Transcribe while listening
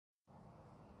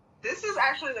This is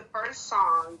actually the first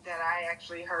song that I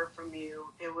actually heard from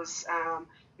you. It was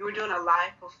you were doing a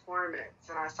live performance,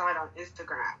 and I saw it on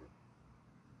Instagram.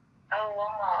 Oh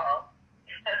wow,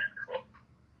 that's cool.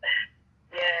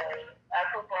 Yeah, I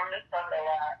perform this song a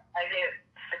lot. I get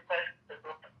requests to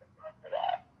perform for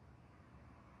that.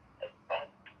 It's fun.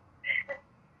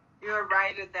 You're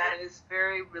right that it's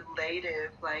very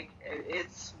related. Like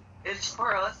it's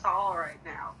for us all right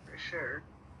now, for sure.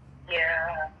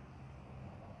 Yeah,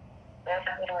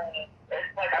 definitely.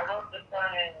 It's like I wrote this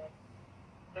song in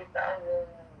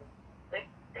 2016 or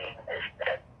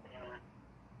 17,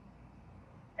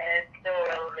 and it's still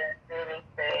relevant to this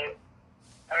day.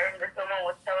 I remember someone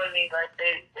was telling me like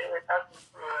they were talking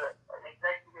to an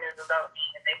executive about me,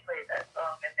 and they played that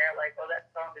song, and they're like, "Oh,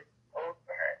 that song is old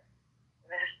for her."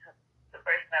 And then the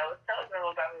person I was telling them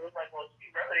about it was like, "Well, she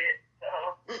wrote it, so."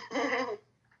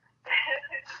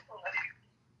 Like,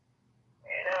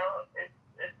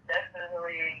 it's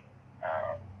definitely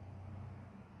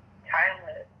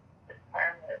timeless. It's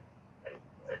timeless.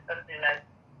 It's something that's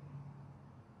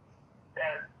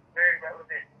very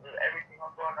relevant to everything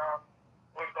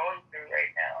we're going through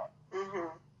right now. Mm-hmm.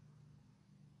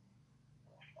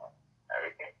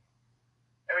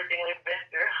 Everything we've been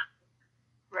through.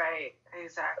 Right,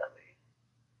 exactly.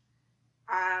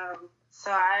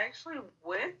 So I actually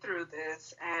went through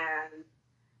this, and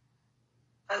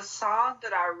a song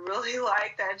that I really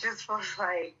liked that just was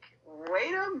like,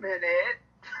 wait a minute,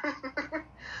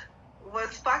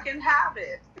 was Fucking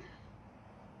Habit.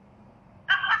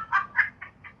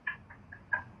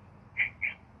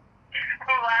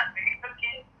 I'm laughing,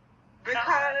 okay?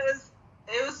 Because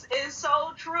it's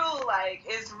so true. Like,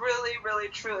 it's really, really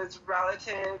true. It's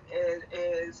relative. It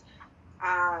is,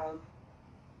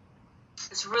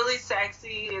 it's really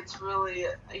sexy. It's really,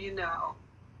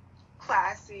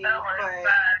 classy,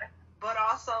 but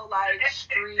also like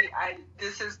street.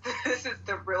 This is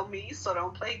the real me. So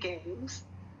don't play games.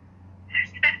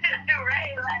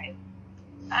 Right.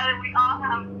 And we all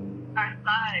have our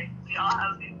sides. We all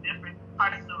have these different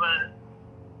parts of us.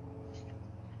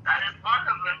 That is one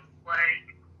of them.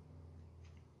 Like,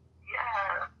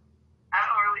 yeah, I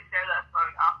don't really share that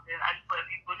song often. I just let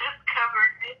people discover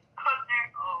it on their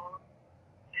own.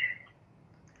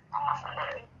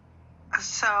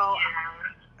 So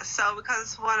because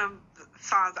it's one of the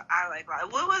songs that I like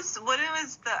what was the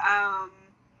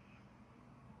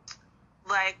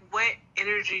like what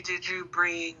energy did you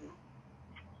bring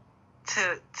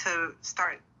to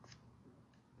start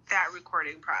that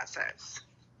recording process?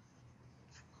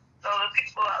 So the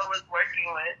people I was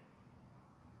working with,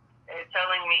 they're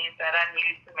telling me that I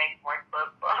needed to make more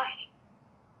club songs.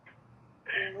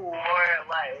 More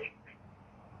like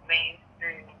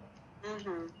mainstream.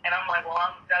 Mm-hmm. And I'm like,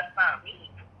 well, that's not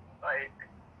me. Like,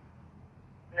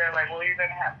 they're like, well, you're gonna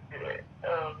have to do it.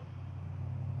 So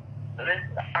this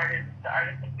is the artist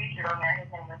that featured on there.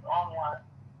 His name is Omwan.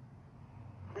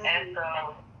 Mm-hmm. And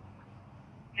so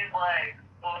he's like,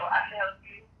 well, I can help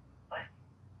you. Like,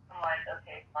 I'm like,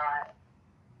 okay, fine.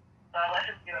 So I let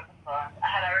him give up the song. I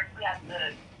had already had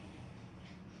the,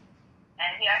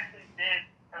 and he actually did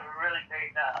a really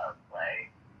great job. Like,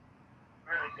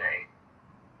 really great.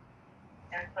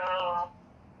 And so I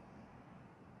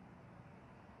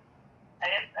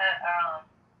guess that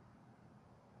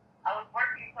I was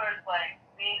working towards like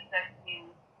being sexy,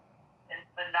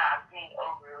 but not being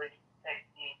overly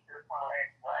sexy to the point where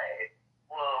it's like,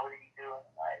 whoa, what are you doing?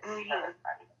 Like, it's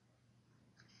not even.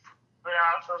 But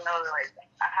I also know that like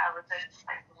I have a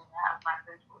sensual, I have my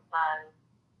sensual side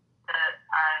that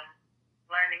I'm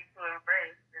learning to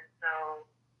embrace, and so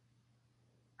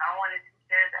I wanted to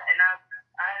share that. And I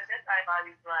guess I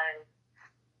bodies like,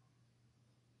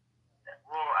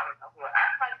 well, I don't know who I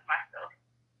like myself,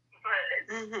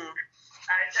 but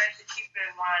I tried to keep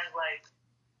in mind like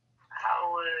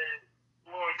how would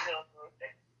Lord Hill do a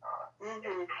sexy song?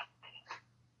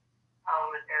 How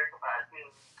would Erica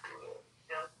Badu do it?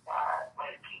 Just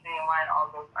like keeping in mind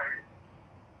all those artists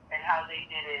and how they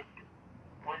did it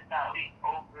without being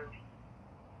overly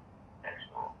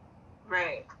sexual.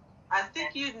 Right. I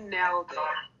think you nailed it.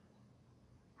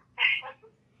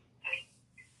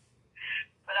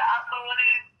 But I also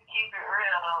wanted to keep it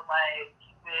real, like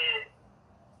keep it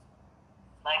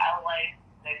like I like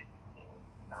sexy,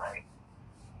 like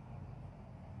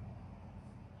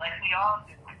we all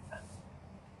do.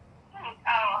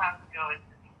 I don't have to go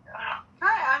into detail.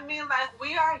 Right. I mean, like,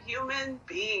 we are human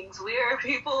beings. We are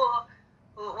people.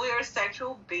 We are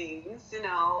sexual beings.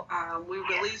 We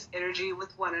release energy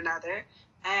with one another,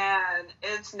 and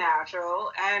it's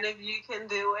natural. And if you can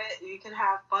do it, you can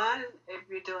have fun. If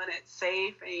you're doing it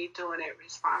safe and you're doing it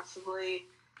responsibly,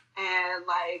 And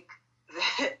like,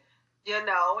 you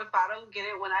know, if I don't get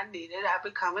it when I need it, I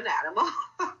become an animal.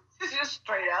 Just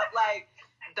straight up, like,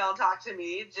 don't talk to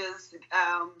me. Just,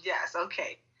 yes,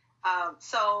 okay.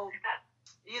 So,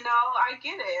 you know, I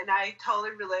get it, and I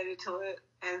totally related to it.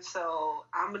 And so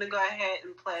I'm gonna go ahead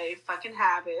and play "Fucking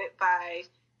Habit" by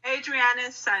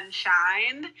Adriana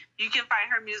Sunshine. You can find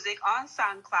her music on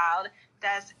SoundCloud.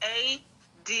 That's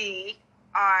ADREANNASUNSH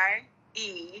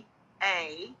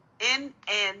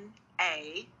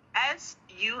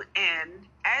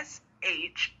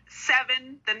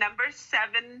 7, the number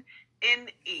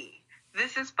 7NE.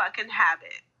 This is "Fucking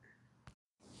Habit."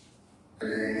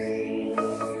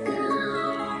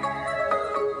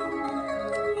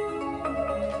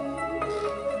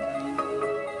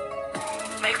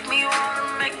 Make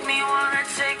me wanna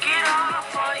take it off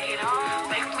for you.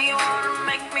 Make me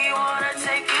wanna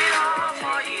take it off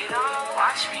for you.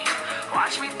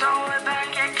 Watch me throw it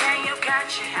back, yeah, can you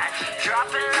catch it? Drop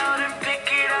it low and pick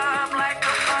it up like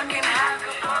a fucking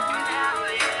habit.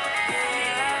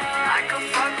 Like a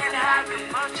fucking habit.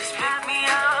 Just pick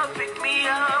me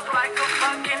up like a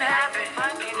fucking habit.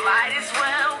 Might as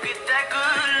well get that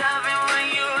good loving when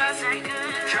you ask it.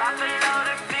 Drop it low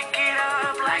and pick it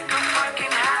up like a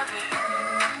fucking habit.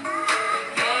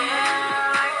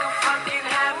 Yeah, like a fucking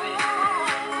habit.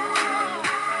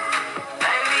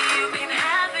 Baby, you can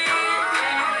have it.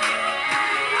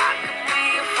 I could be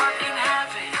a fucking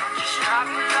habit. Just drop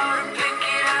it low and pick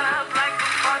it up like a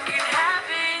fucking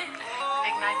habit.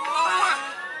 Ignite the fire.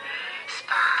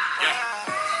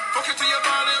 Fuck it till your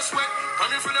body and sweat.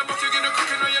 Coming from the book, you get a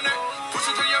cooking on your neck. Push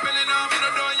it till your belly now, I'm in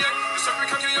the door yet. You start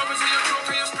cocking open till your choke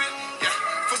and your spit. Yeah,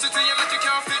 push it till you let you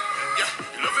can't fit. Yeah,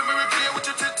 you love it when we play with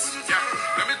your tits. Yeah,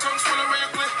 let me tongue swallow where you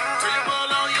clip. Till you ball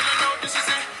out, you don't know this is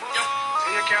it. Yeah,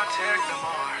 till you can't take no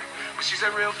more. But she's a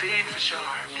real fiend for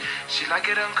sure. She like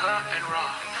it uncut and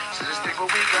raw. So this thing what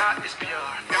we got is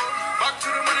pure. Yeah, back to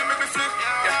the money, make me flip.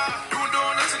 Yeah, doing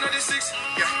donuts in 96.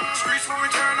 Yeah, streets for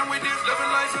return and we dip.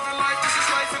 Living life, this is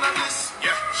life and I'm this.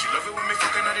 Yeah, she love it when me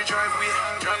fucking on the driveway.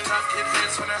 Drop top, kid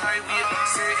hits on the highway.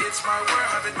 Say it's my word,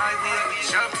 have it my way.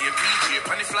 Champagne, PG,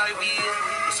 on the flywheel.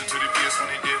 Listen to the bass when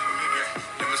they dip.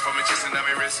 Them is for me chasing down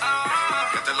my wrist.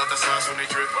 Get a lot of sauce when they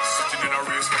drip. Sitting in a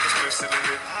real smoke a spliff, sitting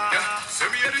lit. Yeah, say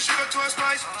me add the sugar to a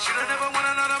spice. She don't ever want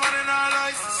another man in her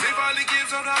life. Save all the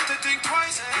games, don't have to think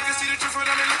twice. You can see the truth when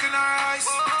I'm look in her eyes.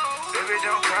 Baby,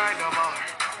 don't cry no more.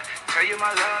 Tell you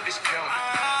my love is pure.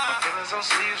 My feelings on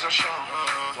sleeves are shown.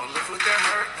 Won't live with that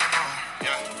hurt no more.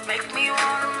 Yeah. Make me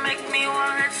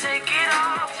wanna take it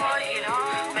off for you.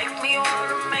 Make me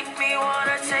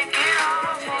wanna take it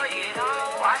off for you.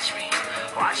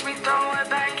 Watch me throw it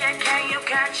back, yeah, can you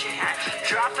catch it?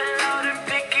 Drop it low and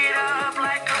pick it up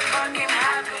like a fucking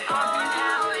habit.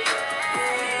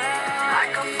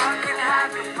 Like a fucking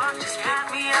habit. Just pick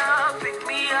me up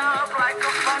like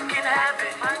a fucking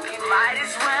habit. Might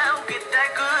as well get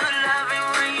that good loving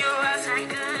when you ask it.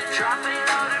 Drop it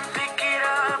low and pick it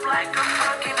up like a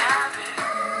fucking habit.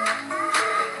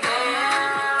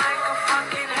 Yeah, like a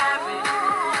fucking habit.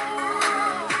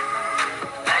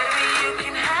 Baby, you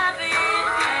can have it.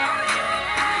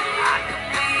 I could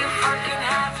be a fucking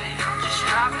habit. Just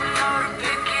drop it low and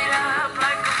pick it up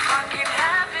like a fucking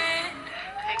habit.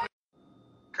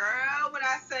 Girl, when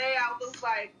I say I was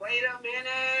like, wait a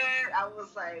minute, I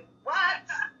was like, what?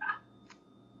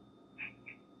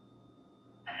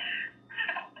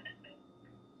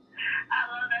 I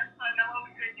love that song. I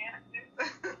love your dancing.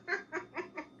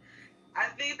 I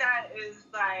think that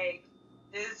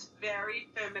is very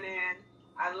feminine.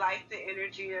 I like the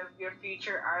energy of your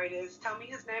featured artist. Tell me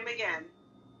his name again.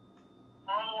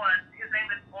 On One. His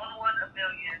name is On One A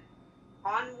Million.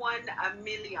 On One A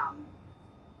Million.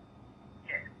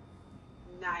 Yes.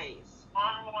 Nice.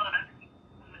 On One A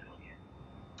Million.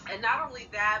 And not only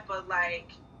that, but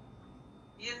like,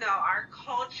 you know, our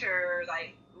culture,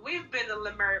 like, we've been to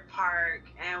Leimert Park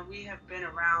and we have been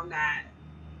around that,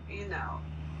 you know,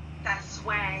 that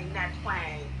swang, that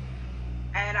twang.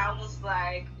 And I was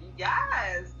like,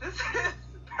 yes, this is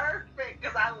perfect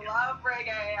because I love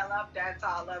reggae, I love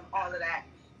dancehall, I love all of that.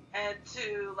 And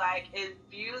to like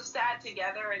infuse that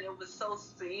together, and it was so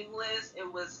seamless.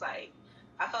 It was like,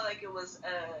 I felt like it was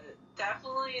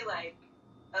definitely like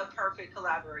a perfect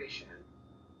collaboration.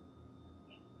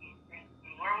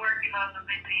 We're working on the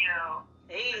video.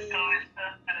 Hey. So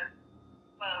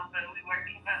but we're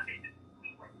working on it.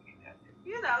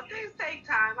 You know, things take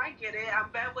time. I get it. I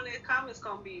bet when it comes, it's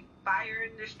gonna be fire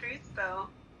in the streets, though.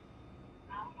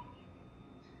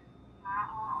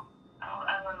 I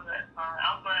love that song.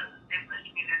 I'm glad they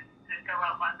pushed me to go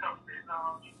out my comfort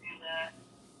zone to do that.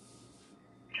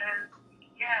 Because,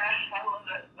 yeah, I love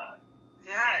that song.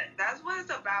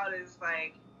 about is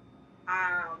like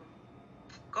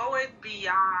going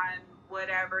beyond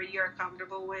whatever you're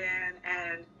comfortable in,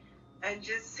 and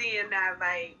just seeing that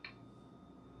like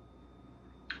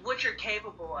what you're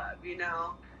capable of, you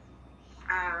know.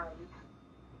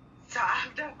 So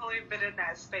I've definitely been in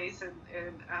that space and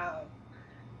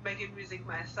making music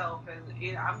myself, and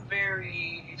you know, I'm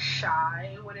very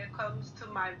shy when it comes to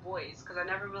my voice because I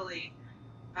never really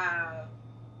I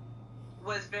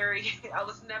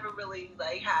was never really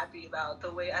like happy about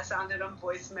the way I sounded on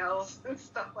voicemails and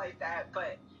stuff like that.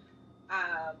 But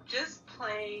just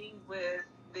playing with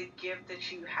the gift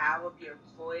that you have of your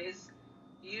voice,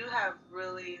 you have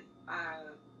really,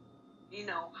 you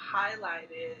know,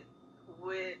 highlighted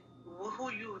with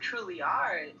who you truly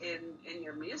are in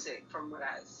your music, from what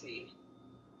I see.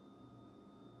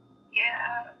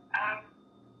 Yeah,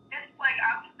 it's like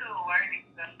I'm still learning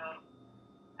stuff.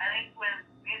 I think when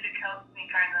music helps me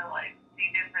kind of like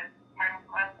see different parts of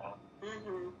myself.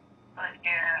 Like,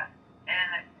 yeah,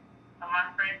 and my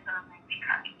friend tells me be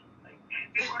conscious, like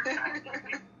be more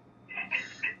conscious.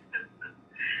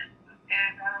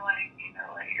 And I'm like, you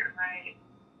know, like you're right.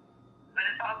 But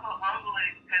it's also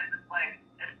humbling because it's like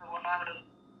it's a lot of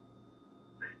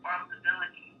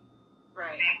responsibility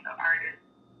being the artist.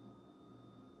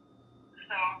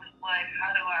 So I'm just like,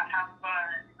 how do I have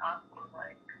fun and also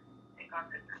like take on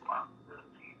this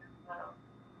responsibility as well?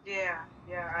 Yeah,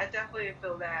 I definitely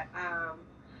feel that.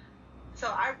 So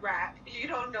I rap. You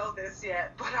don't know this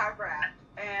yet, but I rap,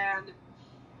 and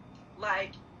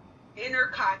like inner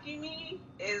cocky me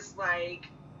is like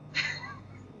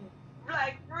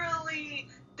like really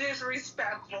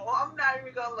disrespectful. I'm not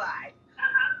even gonna lie.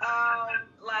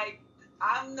 Like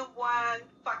I'm the one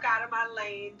fuck out of my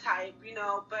lane type, you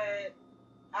know, but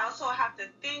I also have to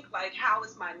think like, how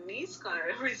is my niece gonna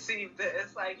receive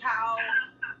this? Like how,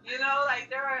 you know, like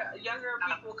there are younger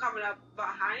people coming up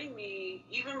behind me,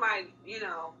 even my, you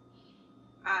know,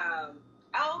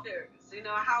 elders, you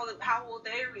know, how will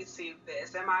they receive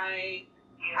this? I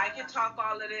can talk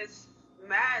all of this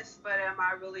mess, but am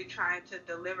I really trying to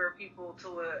deliver people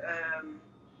to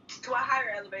a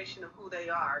higher elevation of who they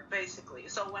are, basically?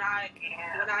 So when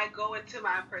I go into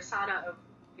my persona of,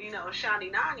 you know,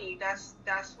 Shani Nani, that's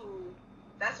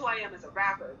who I am as a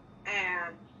rapper,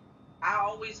 and I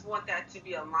always want that to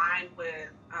be aligned with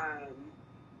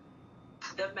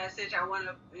the message I want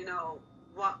to, you know,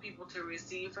 want people to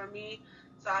receive from me.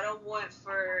 So I don't want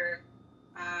for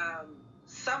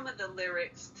some of the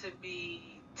lyrics to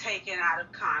be taken out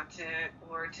of content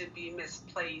or to be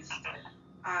misplaced.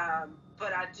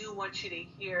 But I do want you to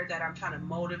hear that I'm trying to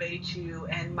motivate you,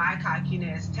 and my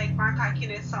cockiness, take my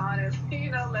cockiness on, and, you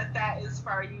know, let that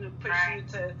inspire you and push you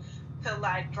to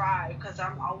like drive, because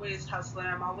I'm always hustling,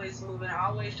 I'm always moving,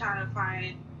 I'm always trying to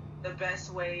find the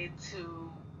best way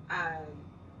to,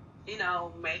 you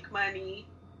know, make money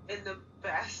in the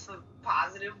best of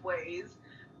positive ways.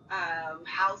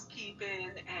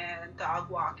 Housekeeping and dog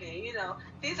walking, you know,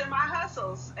 these are my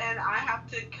hustles, and I have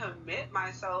to commit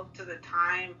myself to the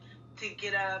time to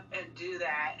get up and do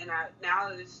that. And now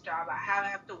this job I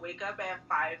have to wake up at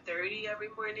 5:30 every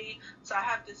morning, so I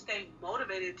have to stay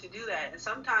motivated to do that. And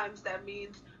sometimes that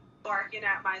means barking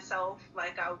at myself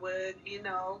like I would, you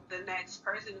know, the next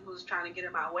person who's trying to get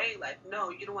in my way. Like, no,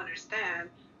 you don't understand.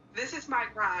 This is my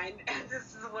grind, and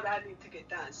this is what I need to get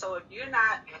done. So if you're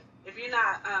not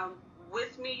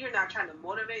with me, you're not trying to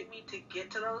motivate me to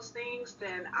get to those things,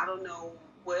 then I don't know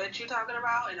what you're talking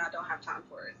about, and I don't have time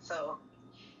for it. So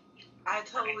I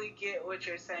totally get what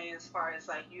you're saying as far as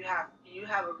like you have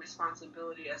a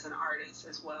responsibility as an artist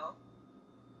as well.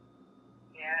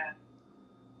 Yeah,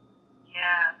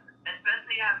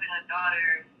 especially having a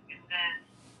daughter, and then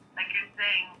like you're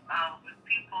saying, with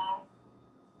people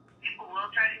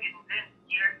will try to get in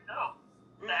yourself.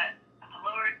 That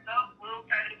lower self will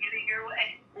try to get in your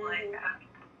way. Like, not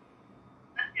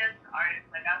just artists.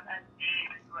 Like, I've had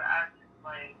days where I've just,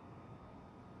 like,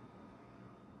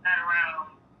 sat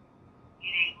around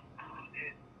eating food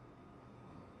and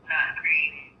not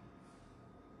creating.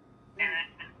 And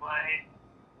it's just, like,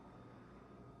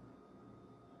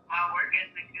 my work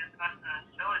ethic is going to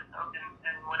show itself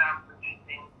in what I'm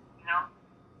producing, you know?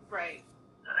 Right.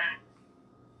 So then,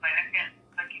 like, I can't,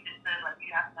 like you just said, like, you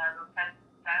have to have those types of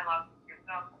dialogue with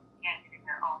yourself. You can't get in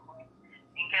your own way.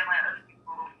 You can't let other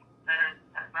people that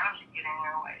around you get in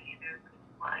your way either. Cause,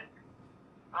 like,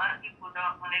 a lot of people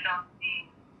don't, when they don't see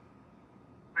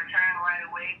return right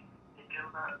away, they give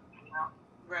up, you know?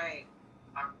 Right.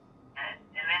 And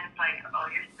then it's like, oh,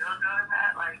 you're still doing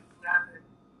that? Like, you have to,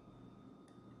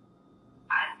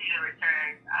 I see the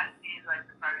return. I see, like,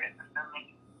 the progress that I'm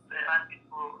making. But a lot of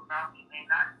people around me may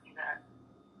not see that.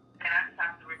 And I just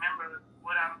have to remember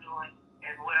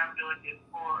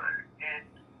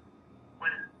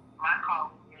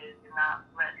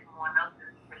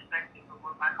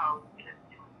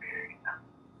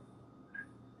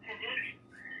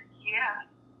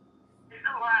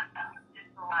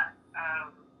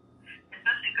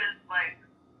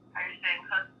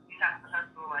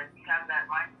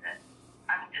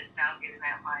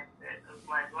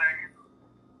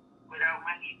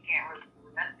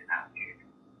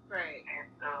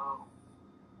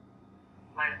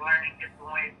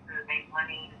different ways to make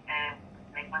money and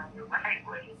make money the right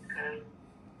way. Because,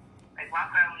 like, my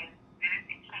family didn't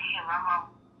teach me, and my mom,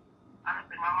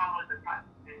 honestly, my mom was a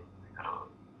prostitute.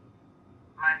 So,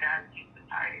 my dad, he was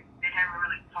retired. They never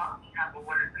really taught me how to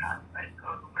work, how to, like,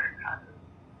 go to work, how to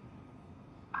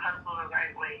hustle the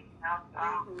right way. You know? So,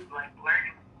 I'm, like,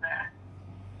 learning that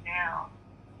now.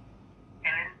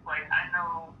 And it's like, I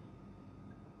know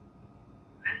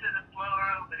this is a slow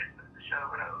road, but it's a show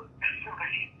road.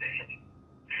 Somebody said,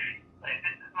 like,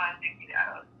 this is my ticket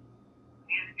out.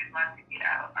 Music is my ticket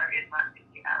out. Art is my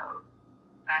ticket out.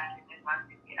 Fashion is my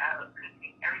ticket out.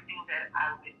 Cooking, everything that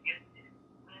I was gifted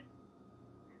with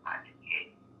is my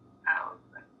ticket out.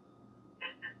 Like,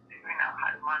 it's just figuring out how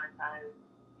to monetize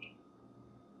things.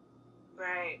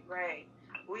 Right.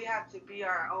 We have to be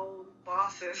our own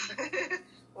bosses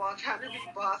while trying to be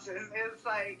bosses. It's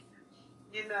like,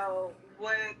 you know,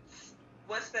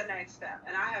 what's the next step?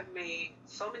 And I have made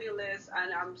so many lists,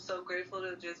 and I'm so grateful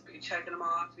to just be checking them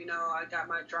off. You know, I got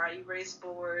my dry erase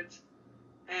boards,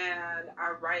 and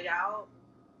I write out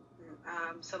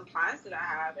some plans that I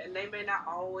have, and they may not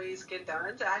always get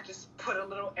done, so I just put a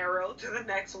little arrow to the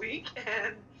next week,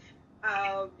 and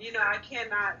you know, I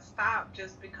cannot stop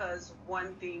just because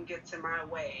one thing gets in my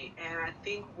way. And I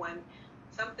think when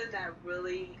something that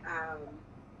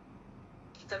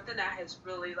has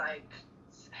really like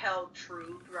held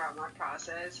true throughout my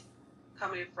process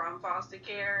coming from foster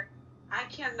care, I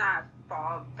cannot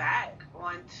fall back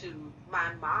onto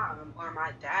my mom or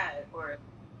my dad or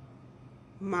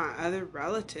my other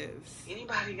relatives,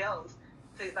 anybody else.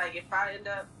 So, like, if I end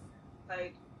up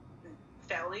like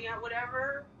failing at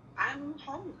whatever, I'm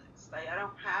homeless. Like, I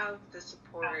don't have the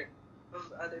support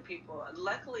of other people.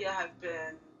 Luckily, I have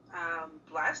been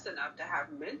blessed enough to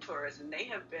have mentors, and they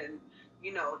have been,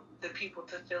 you know, the people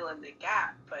to fill in the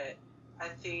gap. But I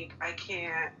think I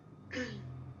cannot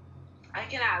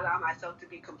allow myself to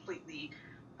be completely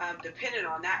dependent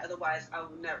on that. Otherwise, I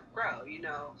will never grow, you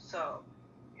know. So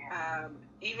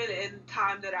even in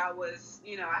time that I was,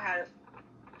 you know, I had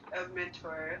a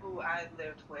mentor who I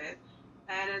lived with.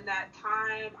 And in that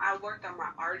time, I worked on my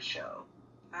art show.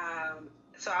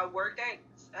 So I worked at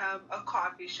a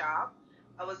coffee shop.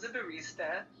 I was a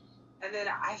barista. And then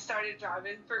I started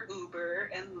driving for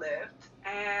Uber and Lyft.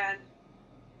 And,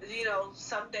 you know,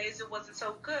 some days it wasn't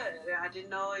so good. And I didn't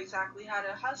know exactly how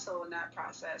to hustle in that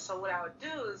process. So what I would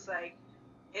do is, like,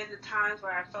 in the times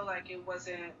where I felt like it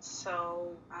wasn't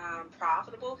so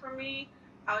profitable for me,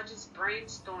 I would just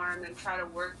brainstorm and try to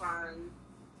work on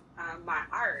my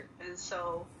art. And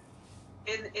so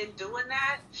in doing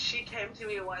that, she came to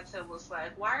me once and was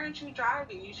like, why aren't you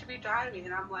driving? You should be driving.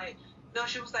 And I'm like, no,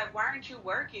 she was like, why aren't you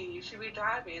working? You should be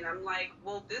driving. And I'm like,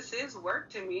 well, this is work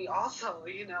to me also,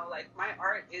 you know, like, my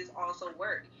art is also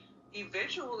work.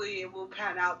 Eventually it will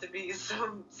pan out to be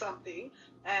something.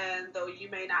 And though you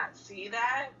may not see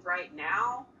that right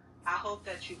now, I hope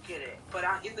that you get it. But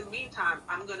in the meantime,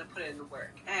 I'm going to put in the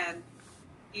work. And,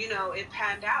 you know, it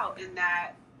panned out in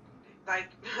that, like,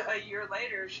 a year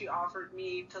later, she offered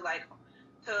me to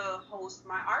host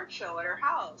my art show at her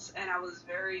house. And I was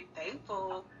very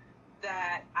thankful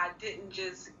that I didn't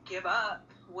just give up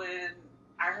when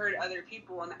I heard other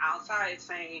people on the outside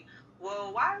saying,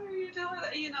 well, why are you doing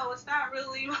that? You know, it's not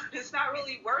really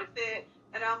worth it.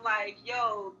 And I'm like,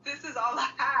 yo, this is all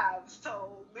I have,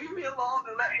 so leave me alone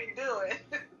and let me do it.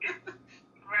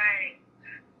 Right.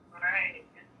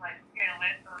 It's like you can't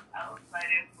let those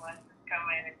outside influences come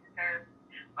in and disturb.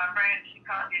 My friend, she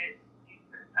called it,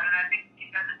 I think she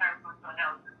got the term from someone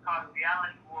else. It's called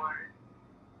reality war,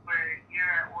 where you're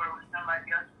at war with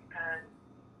somebody else because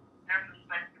their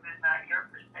perspective is not your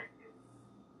perspective.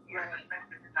 Your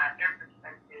perspective is not their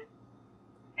perspective.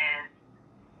 And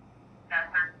that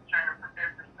person's trying to put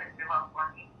their perspective up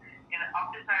on me. And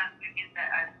oftentimes we get that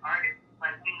as artists.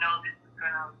 Like, we know this is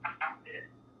going to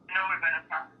profit. We know we're going to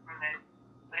profit from this,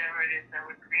 whatever it is that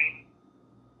we're creating.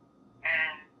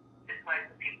 And it's like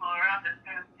the people around us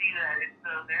don't see that. And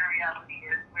so their reality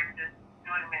is we're just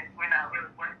doing this. We're not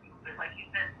really working. But like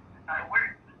you said, our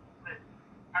work, but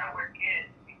our work is,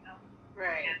 you know?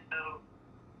 Right. And so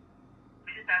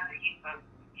we just have to keep up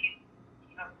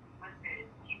with it,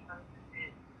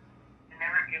 and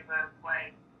never give up.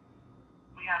 Like,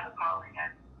 we have a calling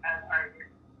as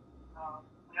artists.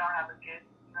 We all have a gift,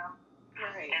 you know?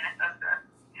 Right. And it's up to us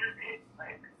to use it.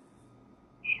 Like,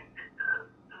 use it to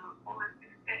the fullest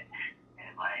extent.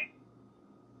 And, like,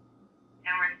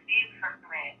 and receive from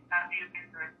it. Not be able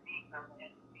to receive from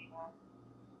it, you know?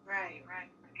 Right.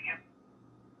 Yeah.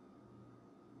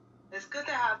 It's good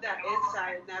to have that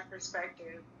insight and that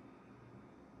perspective.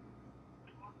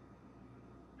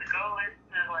 The goal is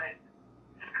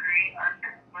to create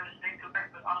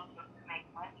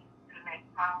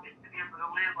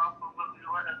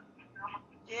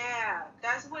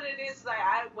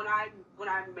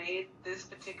made this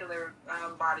particular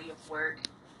body of work,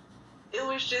 it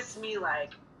was just me,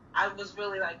 like, I was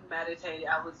really, like, meditating.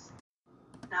 I was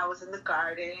in the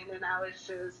garden, and I was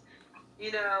just,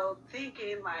 you know,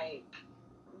 thinking, like,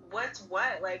 what's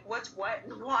what? Like, what's what,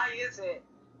 and why is it?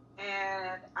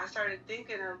 And I started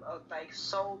thinking of like,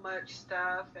 so much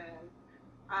stuff, and,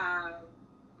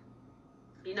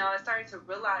 you know, I started to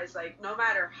realize, like, no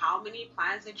matter how many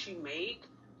plans that you make,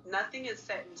 nothing is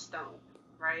set in stone,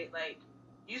 right? Like,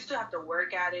 you still have to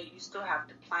work at it, you still have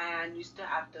to plan, you still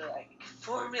have to, like,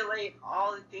 formulate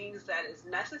all the things that is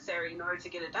necessary in order to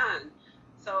get it done.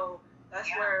 So that's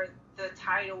where the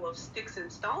title of Sticks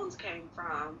and Stones came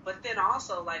from. But then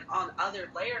also, like, on other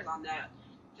layers on that,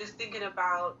 just thinking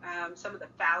about some of the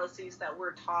fallacies that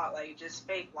we're taught, like just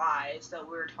fake lies that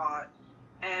we're taught,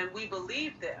 and we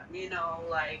believe them, you know,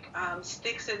 like,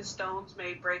 sticks and stones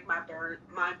may break my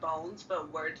bones,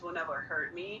 but words will never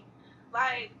hurt me.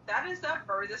 Like, that is the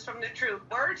furthest from the truth.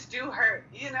 Words do hurt,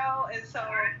 you know, and so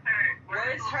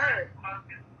words hurt.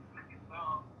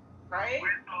 Right?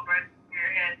 Words will run through your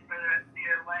head for the rest of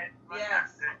your life.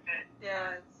 Yes.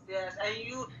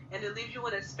 And it leaves you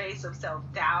in a space of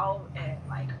self-doubt and,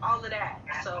 like, all of that.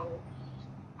 So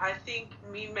I think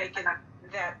me making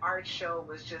that art show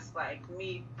was just, like,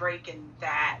 me breaking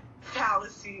that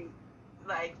fallacy.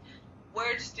 Like,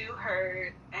 words do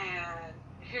hurt, and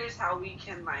here's how we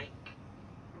can, like,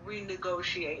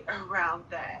 renegotiate around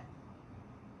that,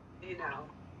 you know.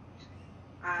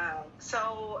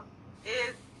 So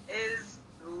it is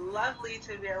lovely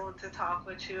to be able to talk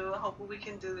with you. Hopefully we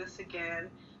can do this again.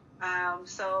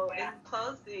 So in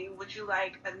closing, would you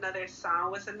like another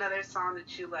song? What's another song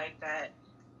that you like that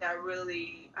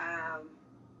really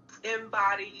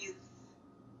embodies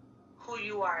who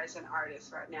you are as an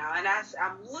artist right now? And as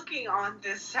I'm looking on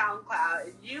this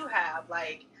SoundCloud, you have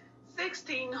like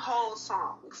 16 whole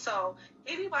songs. So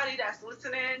anybody that's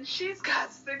listening, she's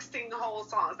got 16 whole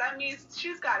songs. That means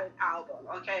she's got an album,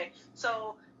 okay?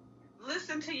 So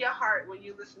listen to your heart when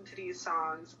you listen to these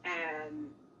songs,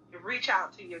 and reach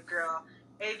out to your girl,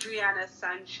 Adriana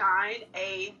Sunshine,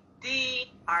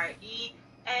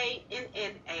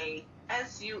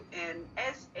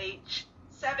 ADREANNASUNSH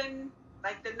 7,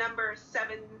 like the number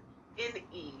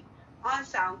 7NE, on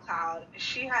SoundCloud.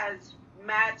 She has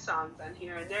mad songs on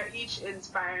here, and they're each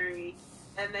inspiring,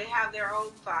 and they have their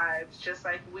own vibes, just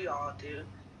like we all do.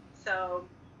 So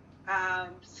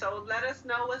let us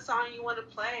know what song you want to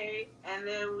play, and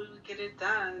then we'll get it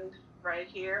done right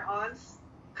here on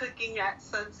Cooking at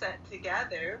Sunset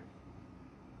Together.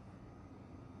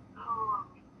 Oh,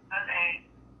 okay.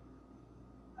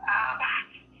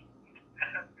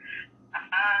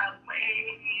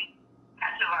 Play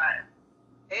Catch a Vibe.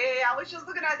 Hey, I was just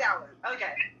looking at that one.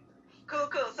 Okay. Cool.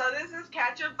 So this is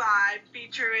Catch a Vibe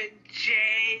featuring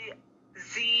JZR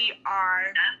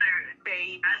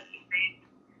Baby.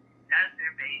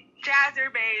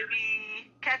 Jazzer Baby.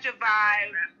 Catch a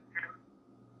Vibe.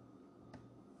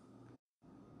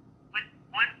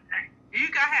 What? You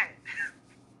go ahead.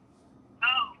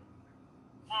 Oh,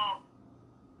 well,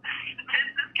 this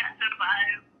is Catch a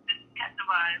Vibe. This is Catch a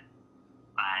Vibe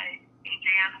by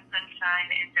Adriana Sunshine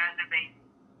and Jazzer Baby.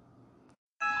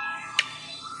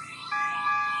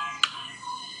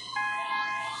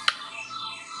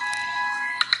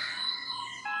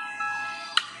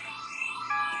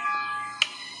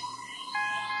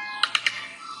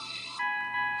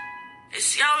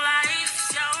 It's your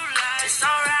life, it's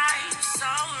alright,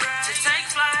 to take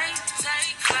flight,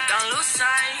 don't lose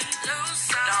sight, don't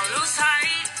lose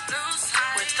height,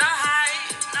 with the height,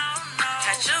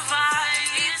 catch a vibe,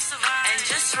 and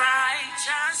just right,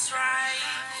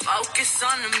 focus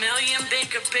on the million,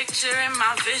 bigger picture in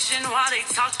my vision, while they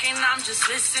talking, I'm just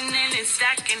listening and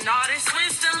stacking all this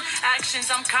wisdom,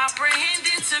 actions I'm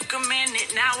comprehending, took a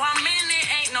minute, now I'm in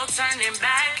it, ain't no turning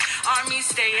back, army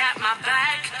stay at my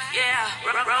back, yeah,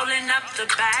 rolling up the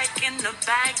back, in the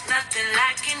back, nothing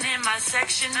lacking in my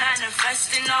section,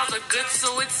 manifesting all the good,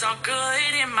 so it's all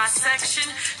good in my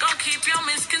section, gon' keep your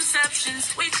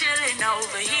misconceptions, we chillin'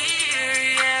 over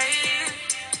here, yeah,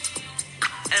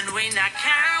 and we not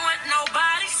caring what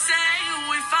nobody say,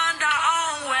 we find our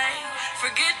own way,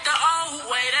 forget the old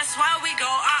way, that's why we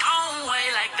go our own way,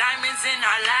 like diamonds in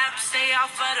our lap, stay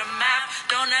off of the map,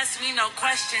 don't ask me no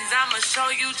questions, I'ma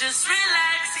show you, just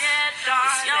relax, yeah,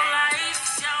 darling, it's your life,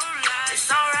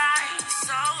 it's alright,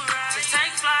 to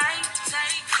take flight,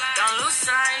 don't lose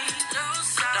sight, don't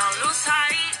lose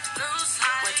height,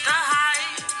 with the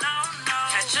height,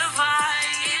 catch a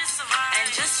vibe, and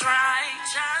just right.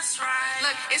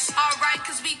 Look, it's alright,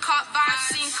 cause we caught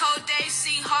vibes, seen cold days,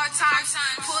 see hard times,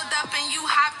 pulled up and you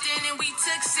hopped in and we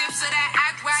took sips of that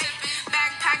act right,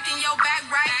 backpack packed in your bag,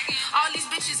 right? All these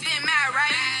bitches been mad,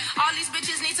 right? All these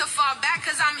bitches need to fall back,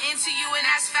 cause I'm into you and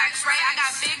that's facts, right? I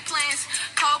got big plans,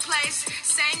 cold place,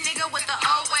 same nigga with the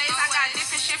old ways. I got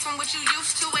different shit from what you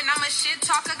used to, and I'm a shit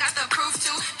talker, got the proof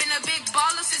too. Been a big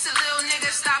baller since a little nigga.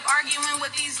 Stop arguing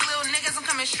with these little niggas, I'm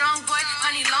coming strong, boy.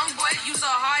 Honey long, boy, use a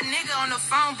hard nigga on the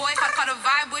phone, boy. Caught a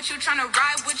vibe with you, tryna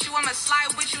ride with you, I'ma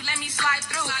slide with you, let me slide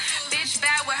through. Bitch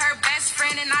bad with her best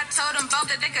friend, and I told them both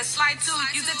that they could slide too.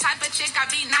 You the type of chick I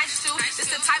be nice to, this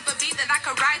the type of beat that I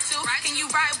could ride to. Can you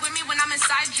ride with me when I'm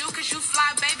inside you? Cause you fly,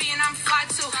 baby, and I'm fly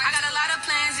too. I got a lot of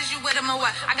plans, is you with him or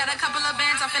what? I got a couple of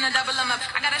bands, I'm finna double them up.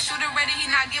 I got a shooter ready, he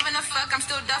not giving a fuck. I'm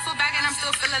still duffel bag and I'm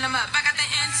still filling them up. I got the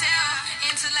intel,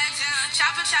 intellect,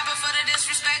 chopper for the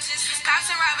disrespect. Cops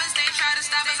and robbers, they try to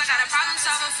stop us. I got a problem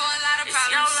solver for a lot of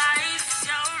problems. Your life,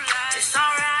 it's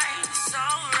alright,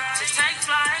 just take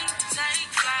flight,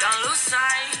 don't lose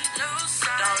sight, don't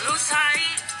lose sight,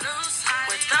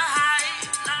 with the hype,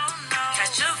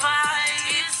 catch a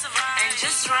vibe, and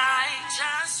just ride.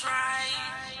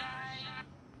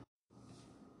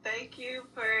 Thank you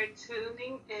for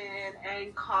tuning in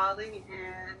and calling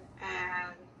in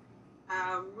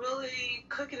and really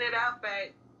cooking it up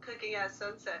at Cooking at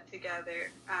Sunset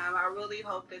together. I really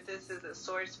hope that this is a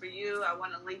source for you. I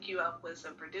want to link you up with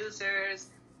some producers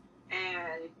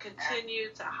and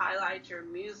continue to highlight your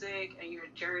music and your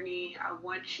journey. I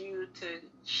want you to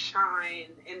shine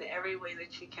in every way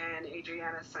that you can,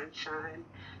 Adriana Sunshine.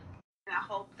 And I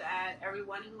hope that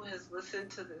everyone who has listened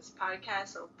to this podcast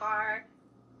so far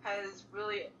has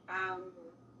really,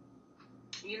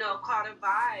 caught a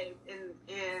vibe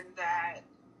in that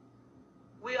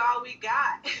we all we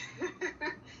got.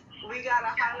 We got to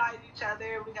highlight each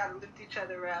other. We got to lift each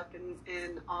other up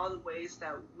in all the ways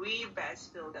that we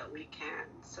best feel that we can.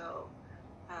 So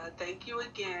thank you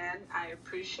again. I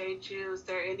appreciate you. Is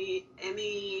there any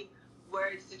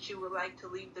words that you would like to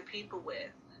leave the people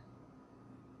with?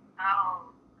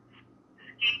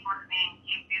 Just keep listening,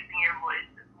 keep using your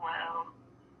voice as well.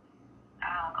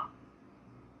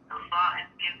 The law is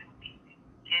given to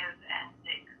give and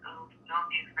take, so don't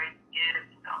be afraid to give,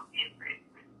 and don't be afraid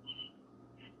to receive.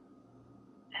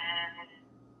 And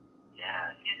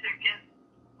yeah, use your gift,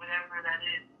 whatever that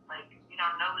is. Like, if you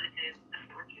don't know what it is,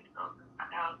 just do it yourself and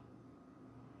find out.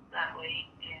 That way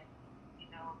you can,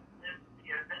 live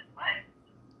your best life.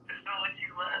 Just know what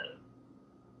you love.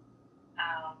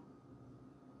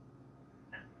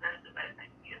 That's the best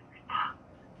thing to give people.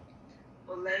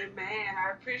 Well, amen.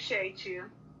 I appreciate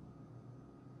you.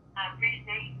 I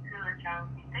appreciate you too,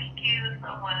 Chelsea. Thank you so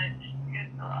much.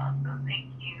 You're so awesome. Thank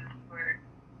you for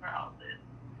all this.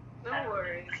 No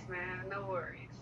worries, man. No worries.